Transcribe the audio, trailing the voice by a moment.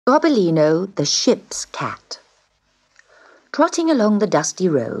Gobbolino, the ship's cat. Trotting along the dusty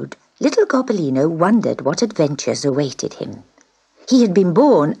road, little Gobbolino wondered what adventures awaited him. He had been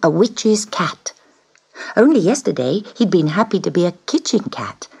born a witch's cat. Only yesterday he'd been happy to be a kitchen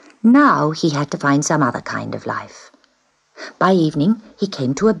cat. Now he had to find some other kind of life. By evening he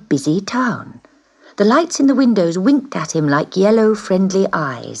came to a busy town. The lights in the windows winked at him like yellow friendly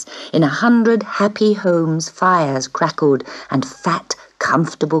eyes. In 100 happy homes fires crackled and fat,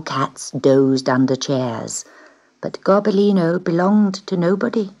 comfortable cats dozed under chairs. But Gobbolino belonged to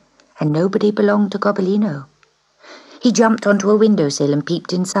nobody, and nobody belonged to Gobbolino. He jumped onto a windowsill and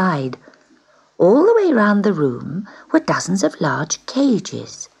peeped inside. All the way round the room were dozens of large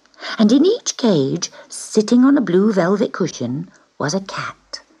cages, and in each cage, sitting on a blue velvet cushion, was a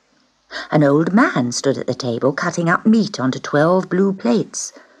cat. An old man stood at the table cutting up meat onto 12 blue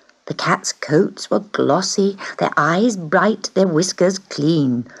plates. The cats' coats were glossy, their eyes bright, their whiskers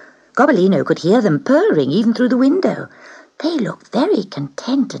clean. Gobbolino could hear them purring even through the window. They looked very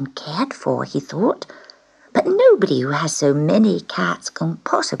content and cared for, he thought. But nobody who has so many cats can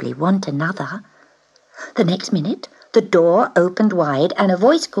possibly want another. The next minute, the door opened wide and a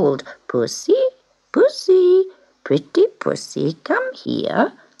voice called, "Pussy, Pussy, pretty Pussy, come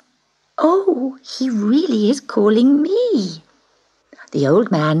here." Oh, he really is calling me. The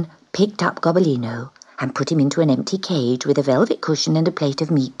old man picked up Gobbolino and put him into an empty cage with a velvet cushion and a plate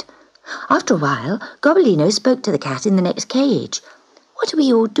of meat. After a while, Gobbolino spoke to the cat in the next cage. "What are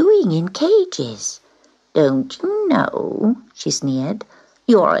we all doing in cages?" "Don't you know?" she sneered.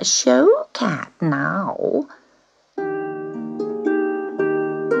 "You're a show cat now."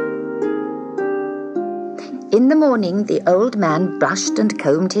 In the morning, the old man brushed and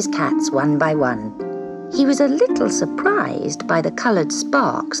combed his cats one by one. He was a little surprised by the coloured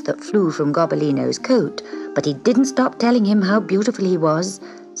sparks that flew from Gobbolino's coat, but he didn't stop telling him how beautiful he was.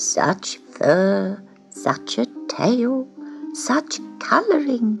 Such fur, such a tail, such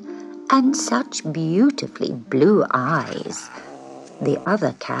colouring, and such beautifully blue eyes. The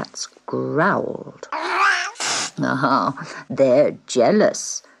other cats growled. "Ah, they're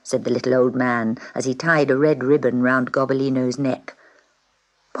jealous," said the little old man as he tied a red ribbon round Gobbolino's neck.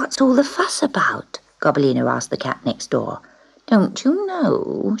 "What's all the fuss about?" Gobbolino asked the cat next door. "Don't you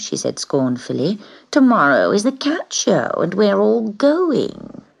know?" she said scornfully. "Tomorrow is the cat show and we're all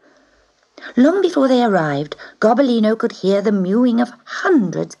going." Long before they arrived, Gobbolino could hear the mewing of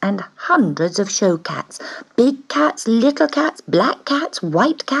hundreds and hundreds of show cats. Big cats, little cats, black cats,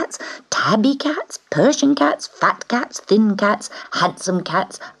 white cats, tabby cats, Persian cats, fat cats, thin cats, handsome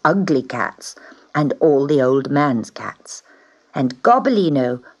cats, ugly cats, and all the old man's cats. And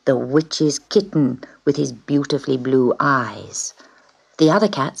Gobbolino, the witch's kitten, with his beautifully blue eyes. The other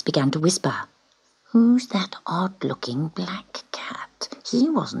cats began to whisper. "Who's that odd-looking black cat? He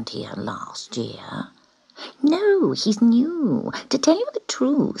wasn't here last year." "No, he's new. To tell you the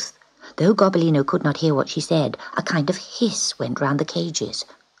truth." Though Gobbolino could not hear what she said, a kind of hiss went round the cages.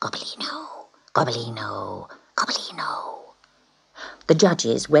 "Gobbolino, Gobbolino, Gobbolino." The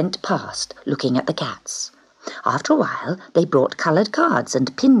judges went past, looking at the cats. After a while, they brought coloured cards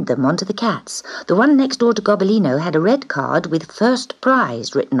and pinned them onto the cats. The one next door to Gobbolino had a red card with "First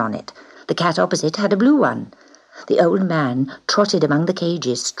Prize" written on it. The cat opposite had a blue one. The old man trotted among the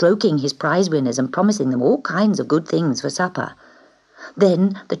cages, stroking his prize winners and promising them all kinds of good things for supper.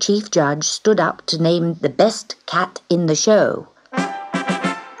 Then the chief judge stood up to name the best cat in the show.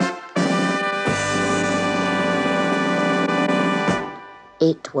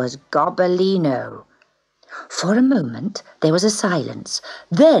 It was Gobbolino. For a moment there was a silence,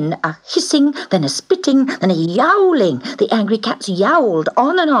 then a hissing, then a spitting, then a yowling. The angry cats yowled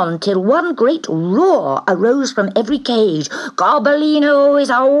on till one great roar arose from every cage. "Gobbolino is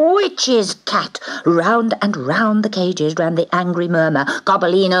a witch's cat!" Round and round the cages ran the angry murmur.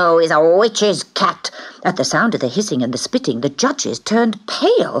 "Gobbolino is a witch's cat!" At the sound of the hissing and the spitting, the judges turned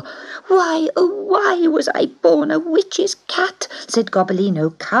pale. "Why, oh why was I born a witch's cat?" said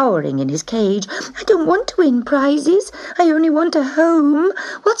Gobbolino, cowering in his cage. "I don't want to win prizes. I only want a home.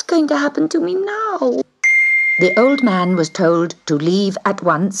 What's going to happen to me now?" The old man was told to leave at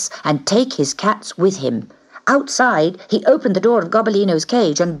once and take his cats with him. Outside, he opened the door of Gobbolino's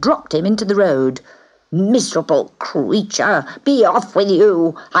cage and dropped him into the road. "Miserable creature, be off with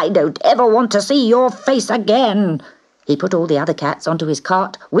you. I don't ever want to see your face again." He put all the other cats onto his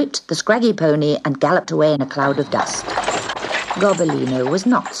cart, whipped the scraggy pony, and galloped away in a cloud of dust. Gobbolino was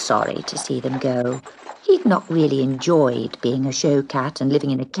not sorry to see them go. He'd not really enjoyed being a show cat, and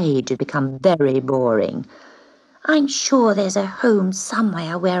living in a cage had become very boring. "I'm sure there's a home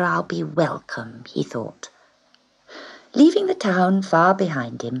somewhere where I'll be welcome," he thought. Leaving the town far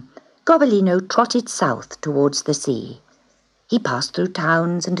behind him, Gobbolino trotted south towards the sea. He passed through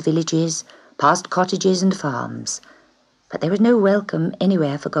towns and villages, past cottages and farms, but there was no welcome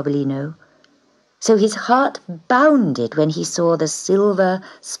anywhere for Gobbolino. So his heart bounded when he saw the silver,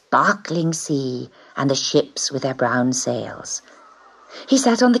 sparkling sea and the ships with their brown sails. He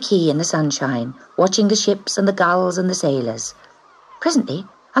sat on the quay in the sunshine, watching the ships and the gulls and the sailors. Presently,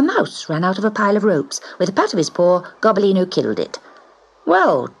 a mouse ran out of a pile of ropes. With a pat of his paw, Gobbolino killed it.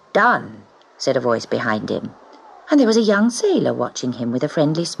 "Well done," said a voice behind him, and there was a young sailor watching him with a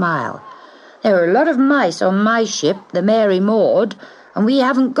friendly smile. "There are a lot of mice on my ship, the Mary Maud, and we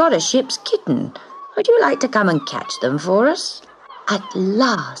haven't got a ship's kitten. Would you like to come and catch them for us?" At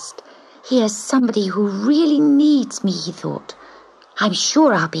last, here's somebody who really needs me, he thought. I'm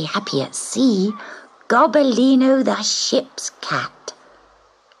sure I'll be happy at sea. Gobbolino the ship's cat.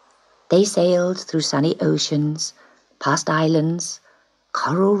 They sailed through sunny oceans, past islands,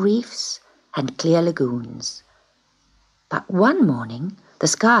 coral reefs, and clear lagoons. But one morning the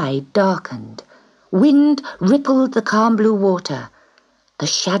sky darkened. Wind rippled the calm blue water. The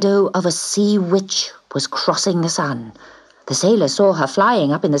shadow of a sea witch was crossing the sun. The sailor saw her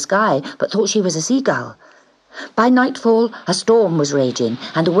flying up in the sky, but thought she was a seagull. By nightfall, a storm was raging,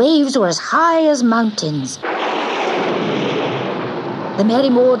 and the waves were as high as mountains. The Mary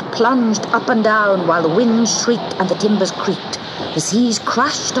Maud plunged up and down while the wind shrieked and the timbers creaked. The seas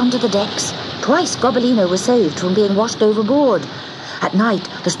crashed onto the decks. Twice Gobbolino was saved from being washed overboard. At night,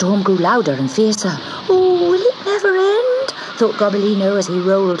 the storm grew louder and fiercer. "Oh, will it never end?" thought Gobbolino as he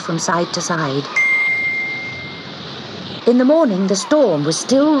rolled from side to side. In the morning, the storm was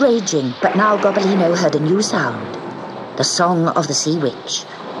still raging, but now Gobbolino heard a new sound. The song of the sea witch.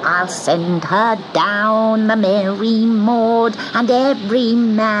 "I'll send her down the Mary Maud, and every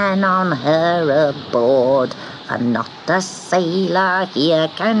man on her aboard. For not a sailor here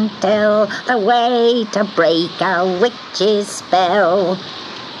can tell the way to break a witch's spell."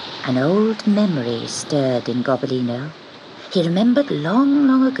 An old memory stirred in Gobbolino. He remembered long,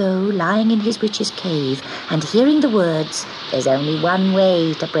 long ago lying in his witch's cave and hearing the words, "There's only one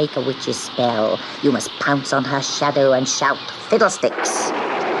way to break a witch's spell. You must pounce on her shadow and shout, 'Fiddlesticks!'"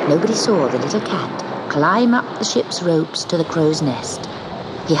 Nobody saw the little cat climb up the ship's ropes to the crow's nest.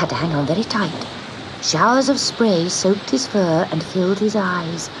 He had to hang on very tight. Showers of spray soaked his fur and filled his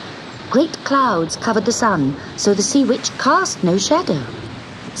eyes. Great clouds covered the sun, so the sea witch cast no shadow.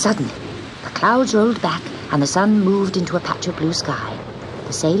 Suddenly, the clouds rolled back and the sun moved into a patch of blue sky.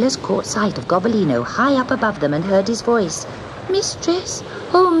 The sailors caught sight of Gobbolino high up above them and heard his voice. "Mistress,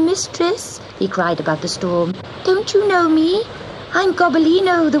 oh mistress," he cried above the storm, "don't you know me? I'm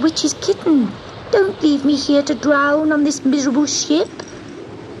Gobbolino, the witch's kitten. Don't leave me here to drown on this miserable ship."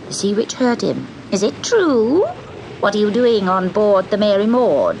 The sea witch heard him. "Is it true? What are you doing on board the Mary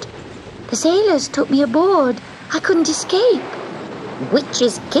Maud?" "The sailors took me aboard. I couldn't escape."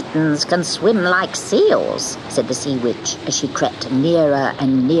 "Witches' kittens can swim like seals," said the sea witch as she crept nearer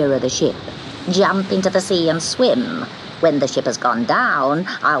and nearer the ship. "Jump into the sea and swim. When the ship has gone down,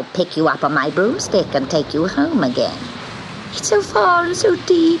 I'll pick you up on my broomstick and take you home again." "It's so far and so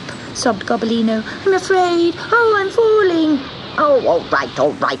deep," sobbed Gobbolino. "I'm afraid. Oh, I'm falling." "Oh, all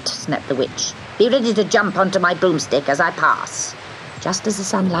right," snapped the witch. "Be ready to jump onto my broomstick as I pass." Just as the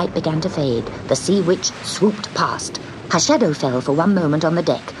sunlight began to fade, the sea witch swooped past. Her shadow fell for one moment on the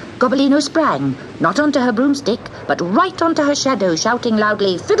deck. Gobbolino sprang, not onto her broomstick, but right onto her shadow, shouting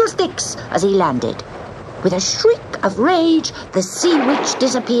loudly, "Fiddlesticks!" as he landed. With a shriek of rage, the sea witch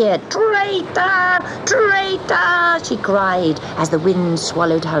disappeared. "Traitor! Traitor!" she cried as the wind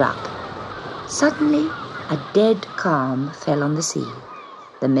swallowed her up. Suddenly, a dead calm fell on the sea.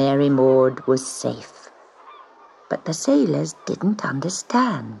 The Mary Maud was safe. But the sailors didn't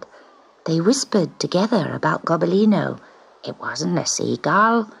understand. They whispered together about Gobbolino. "It wasn't a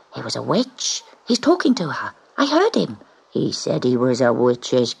seagull, it was a witch. He's talking to her. I heard him. He said he was a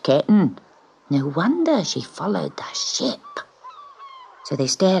witch's kitten. No wonder she followed the ship." So they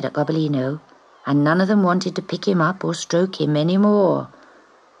stared at Gobbolino, and none of them wanted to pick him up or stroke him any more.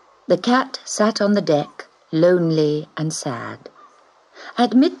 The cat sat on the deck, lonely and sad.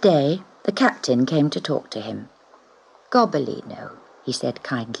 At midday, the captain came to talk to him. "Gobbolino," he said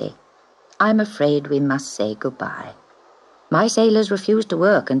kindly, "I'm afraid we must say goodbye. My sailors refuse to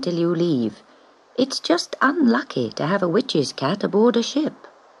work until you leave. It's just unlucky to have a witch's cat aboard a ship."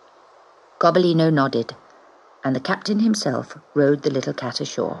 Gobbolino nodded, and the captain himself rowed the little cat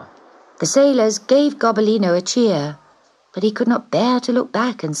ashore. The sailors gave Gobbolino a cheer, but he could not bear to look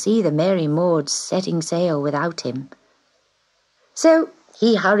back and see the Mary Maud setting sail without him. So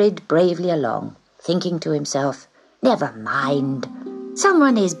he hurried bravely along, thinking to himself, Never mind.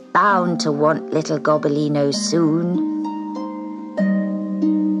 Someone is bound to want little Gobbolino soon.